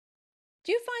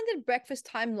Do you find that breakfast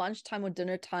time, lunchtime, or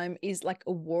dinner time is like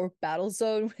a war battle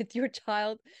zone with your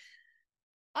child?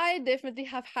 I definitely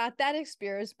have had that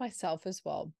experience myself as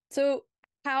well. So,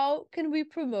 how can we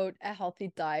promote a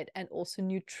healthy diet and also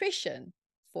nutrition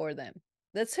for them?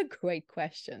 That's a great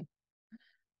question.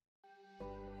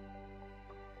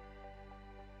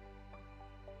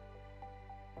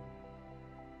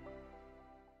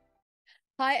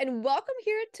 Hi, and welcome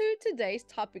here to today's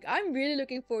topic. I'm really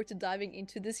looking forward to diving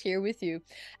into this here with you.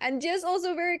 And just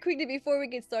also very quickly before we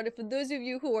get started, for those of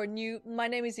you who are new, my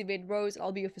name is Evette Rose.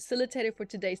 I'll be your facilitator for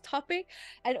today's topic.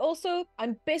 And also,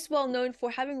 I'm best well known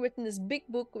for having written this big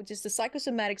book, which is The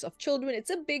Psychosomatics of Children. It's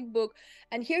a big book.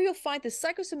 And here you'll find the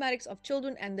psychosomatics of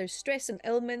children and their stress and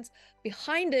ailments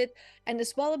behind it. And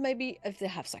as well, maybe if they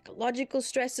have psychological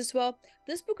stress as well.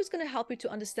 This book is going to help you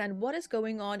to understand what is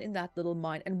going on in that little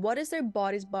mind and what is their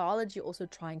body's biology also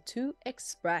trying to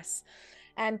express.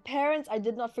 And parents, I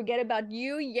did not forget about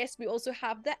you. Yes, we also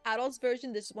have the adults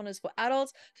version. This one is for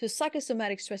adults. So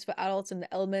psychosomatic stress for adults and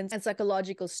the elements and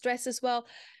psychological stress as well.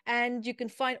 And you can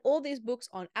find all these books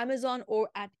on Amazon or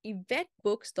at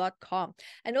evettebooks.com.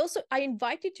 And also, I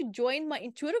invite you to join my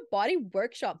intuitive body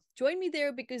workshop. Join me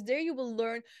there because there you will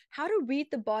learn how to read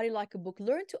the body like a book,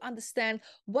 learn to understand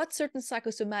what certain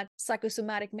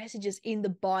psychosomatic messages in the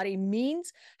body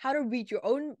means, how to read your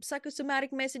own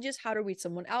psychosomatic messages, how to read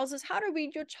someone else's, how to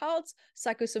read your child's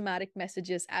psychosomatic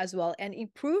messages as well, and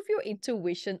improve your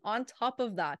intuition on top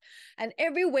of that. And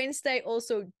every Wednesday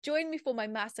also join me for my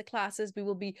master classes. We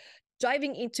will be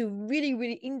diving into really,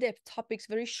 really in-depth topics,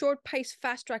 very short-paced,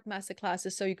 fast-track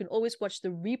masterclasses. So you can always watch the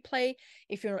replay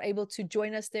if you're not able to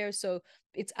join us there. So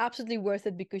it's absolutely worth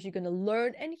it because you're going to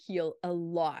learn and heal a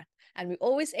lot. And we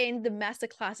always end the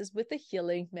masterclasses with a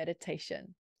healing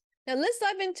meditation. Now let's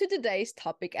dive into today's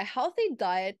topic, a healthy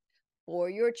diet for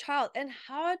your child and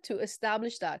how to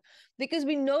establish that. Because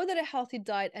we know that a healthy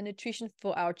diet and nutrition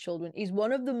for our children is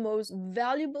one of the most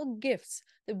valuable gifts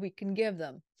that we can give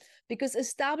them. Because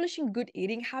establishing good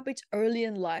eating habits early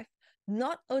in life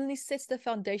not only sets the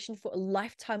foundation for a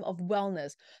lifetime of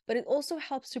wellness, but it also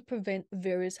helps to prevent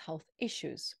various health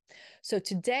issues. So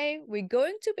today we're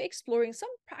going to be exploring some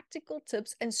practical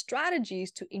tips and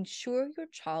strategies to ensure your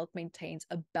child maintains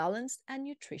a balanced and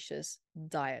nutritious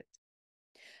diet.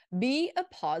 Be a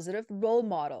positive role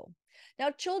model. Now,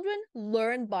 children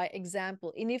learn by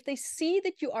example, and if they see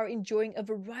that you are enjoying a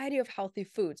variety of healthy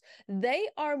foods, they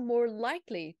are more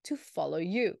likely to follow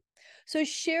you. So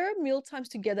share meal times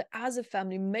together as a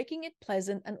family, making it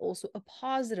pleasant and also a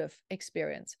positive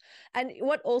experience. And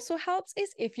what also helps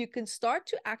is if you can start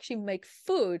to actually make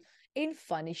food in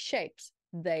funny shapes.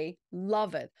 They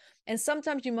love it. And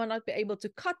sometimes you might not be able to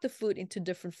cut the food into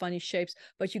different funny shapes,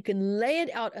 but you can lay it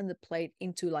out on the plate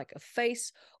into like a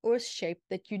face or a shape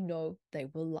that you know they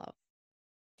will love.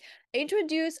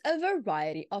 Introduce a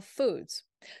variety of foods.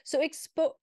 So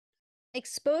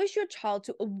expose your child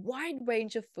to a wide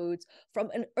range of foods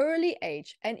from an early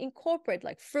age and incorporate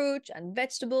like fruit and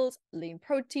vegetables, lean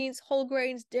proteins, whole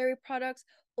grains, dairy products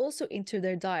also into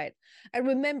their diet. And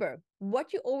remember,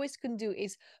 what you always can do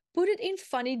is put it in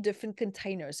funny different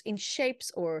containers in shapes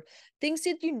or things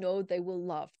that you know they will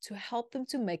love to help them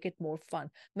to make it more fun.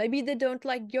 Maybe they don't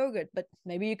like yogurt, but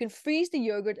maybe you can freeze the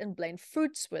yogurt and blend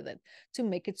fruits with it to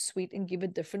make it sweet and give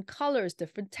it different colors,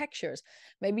 different textures.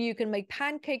 Maybe you can make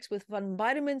pancakes with fun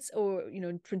vitamins or,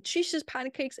 nutritious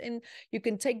pancakes, and you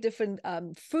can take different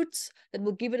fruits that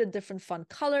will give it a different fun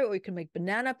color, or you can make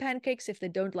banana pancakes if they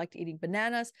don't like eating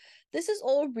bananas. This is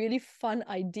all really fun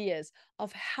ideas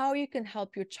of how you can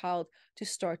help your child to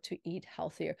start to eat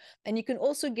healthier. And you can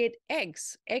also get egg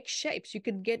shapes. You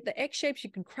can get the egg shapes, you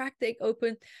can crack the egg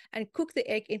open and cook the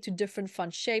egg into different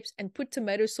fun shapes and put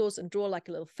tomato sauce and draw like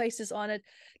little faces on it.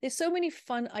 There's so many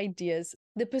fun ideas.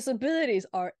 The possibilities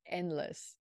are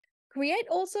endless. Create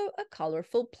also a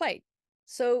colorful plate.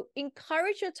 So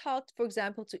encourage your child, for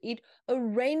example, to eat a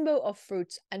rainbow of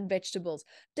fruits and vegetables.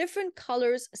 Different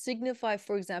colors signify,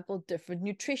 for example, different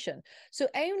nutrition. So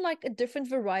aim like a different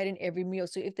variety in every meal.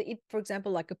 So if they eat, for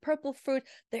example, like a purple fruit,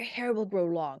 their hair will grow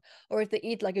long. Or if they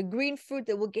eat like a green fruit,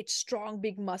 they will get strong,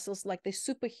 big muscles like the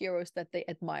superheroes that they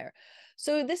admire.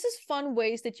 So this is fun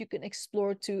ways that you can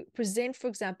explore to present, for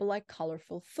example, like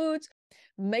colorful foods,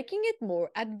 making it more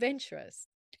adventurous.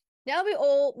 Now we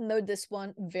all know this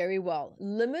one very well.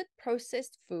 Limit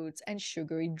processed foods and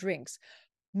sugary drinks.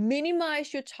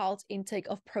 Minimize your child's intake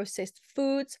of processed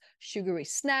foods, sugary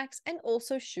snacks, and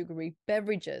also sugary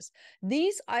beverages.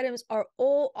 These items are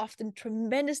all often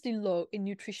tremendously low in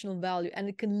nutritional value, and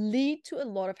it can lead to a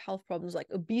lot of health problems like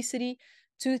obesity,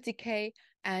 tooth decay,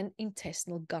 and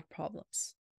intestinal gut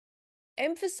problems.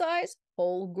 Emphasize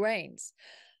whole grains.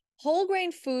 Whole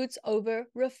grain foods over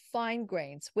refined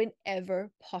grains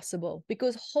whenever possible,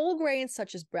 because whole grains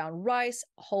such as brown rice,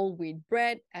 whole wheat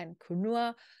bread, and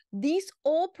quinoa, these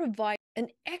all provide an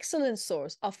excellent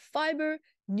source of fiber,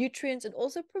 nutrients, and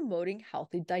also promoting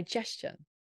healthy digestion.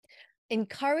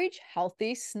 Encourage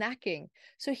healthy snacking.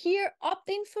 So here, opt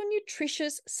in for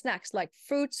nutritious snacks like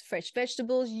fruits, fresh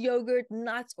vegetables, yogurt,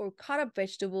 nuts, or cut up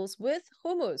vegetables with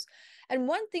hummus. And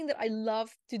one thing that I love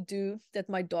to do that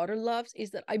my daughter loves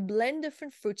is that I blend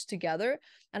different fruits together,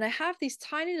 and I have these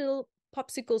tiny little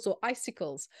popsicles or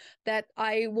icicles that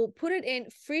I will put it in,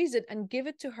 freeze it, and give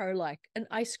it to her like an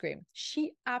ice cream.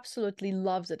 She absolutely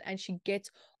loves it, and she gets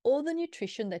all the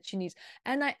nutrition that she needs.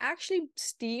 And I actually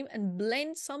steam and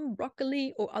blend some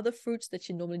broccoli or other fruits that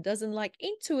she normally doesn't like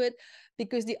into it,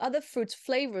 because the other fruits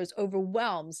flavors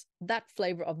overwhelms that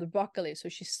flavor of the broccoli. So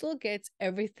she still gets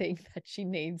everything that she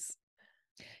needs.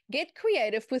 Get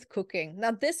creative with cooking.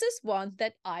 Now, this is one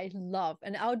that I love,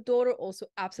 and our daughter also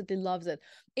absolutely loves it.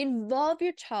 Involve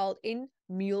your child in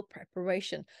meal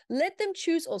preparation. Let them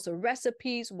choose also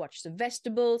recipes, watch the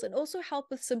vegetables, and also help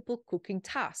with simple cooking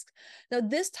tasks. Now,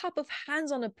 this type of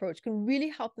hands-on approach can really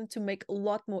help them to make a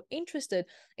lot more interested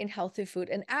in healthy food.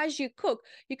 And as you cook,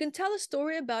 you can tell a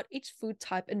story about each food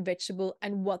type and vegetable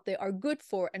and what they are good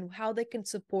for and how they can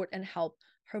support and help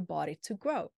her body to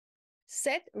grow.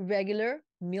 Set regular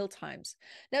meal times.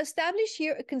 Now, establish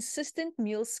here a consistent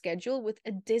meal schedule with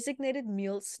a designated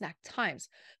meal snack times,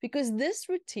 because this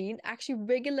routine actually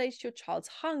regulates your child's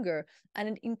hunger and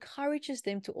it encourages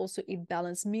them to also eat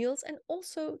balanced meals and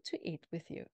also to eat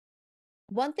with you.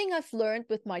 One thing I've learned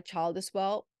with my child as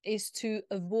well is to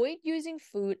avoid using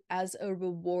food as a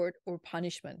reward or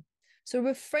punishment. So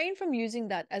refrain from using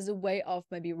that as a way of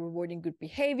maybe rewarding good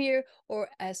behavior or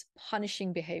as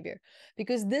punishing behavior,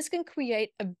 because this can create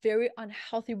a very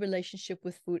unhealthy relationship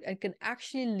with food and can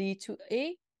actually lead to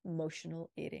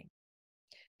emotional eating.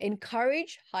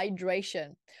 Encourage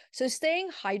hydration. So staying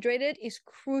hydrated is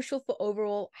crucial for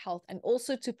overall health and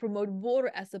also to promote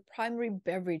water as the primary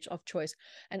beverage of choice.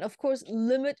 And of course,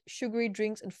 limit sugary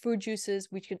drinks and fruit juices,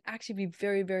 which can actually be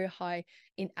very, very high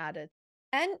in added.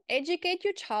 And educate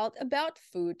your child about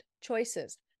food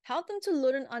choices. Help them to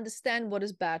learn and understand what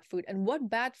is bad food and what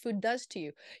bad food does to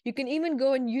you. You can even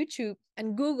go on YouTube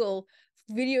and Google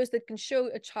videos that can show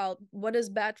a child what does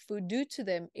bad food do to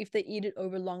them if they eat it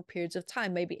over long periods of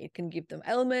time. Maybe it can give them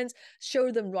ailments, show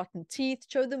them rotten teeth,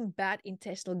 show them bad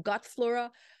intestinal gut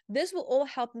flora. This will all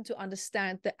help them to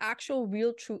understand the actual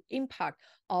real true impact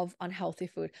of unhealthy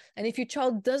food. And if your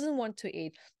child doesn't want to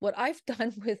eat, what I've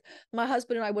done with my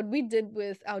husband and I, what we did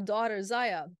with our daughter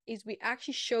Zaya, is we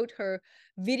actually showed her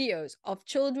videos of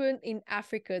children in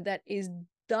Africa that is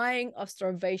dying of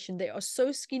starvation. They are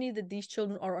so skinny that these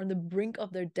children are on the brink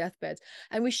of their deathbeds.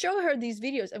 And we show her these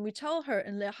videos and we tell her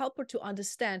and help her to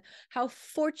understand how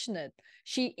fortunate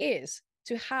she is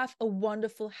to have a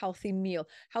wonderful, healthy meal,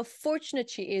 how fortunate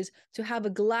she is to have a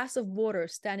glass of water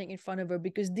standing in front of her,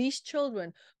 because these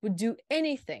children would do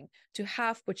anything to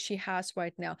have what she has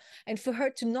right now. And for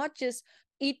her to not just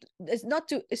eat, it's not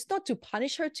to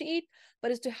punish her to eat,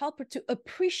 but it's to help her to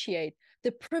appreciate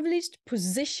the privileged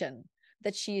position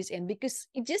that she is in, because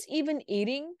just even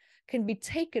eating can be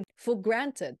taken for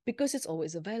granted because it's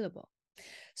always available.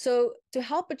 So to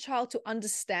help a child to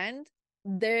understand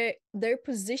their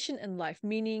position in life,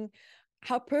 meaning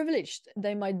how privileged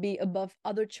they might be above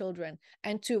other children,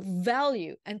 and to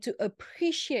value and to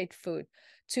appreciate food,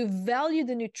 to value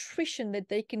the nutrition that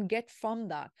they can get from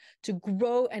that, to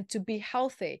grow and to be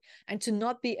healthy, and to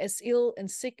not be as ill and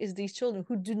sick as these children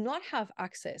who do not have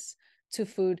access to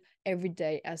food every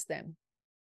day as them.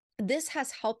 This has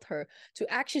helped her to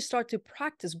actually start to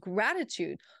practice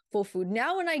gratitude for food.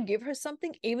 Now, when I give her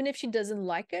something, even if she doesn't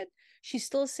like it, she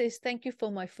still says, "Thank you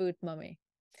for my food, mommy."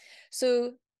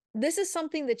 So this is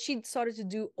something that she started to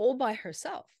do all by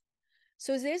herself.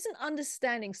 So there's an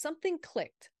understanding, something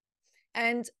clicked.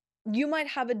 And you might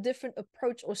have a different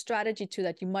approach or strategy to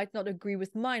that. You might not agree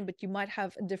with mine, but you might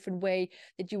have a different way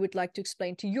that you would like to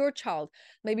explain to your child.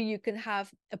 Maybe you can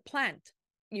have a plant.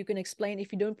 You can explain,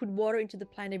 if you don't put water into the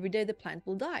plant every day, the plant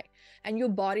will die. And your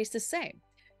body's the same.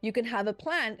 You can have a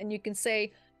plant and you can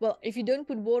say, well, if you don't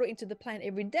put water into the plant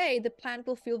every day, the plant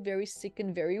will feel very sick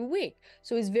and very weak.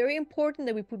 So it's very important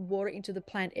that we put water into the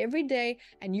plant every day,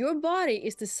 and your body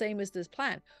is the same as this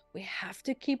plant. We have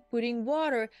to keep putting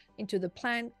water into the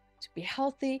plant to be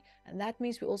healthy, and that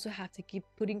means we also have to keep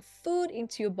putting food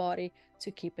into your body to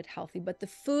keep it healthy. But the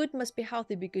food must be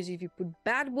healthy, because if you put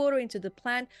bad water into the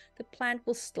plant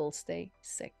will still stay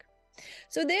sick.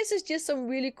 So this is just some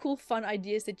really cool, fun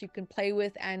ideas that you can play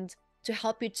with and to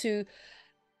help you to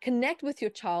Connect with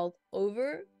your child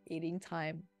over eating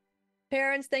time.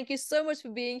 Parents, thank you so much for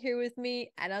being here with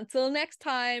me. And until next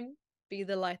time, be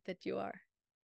the light that you are.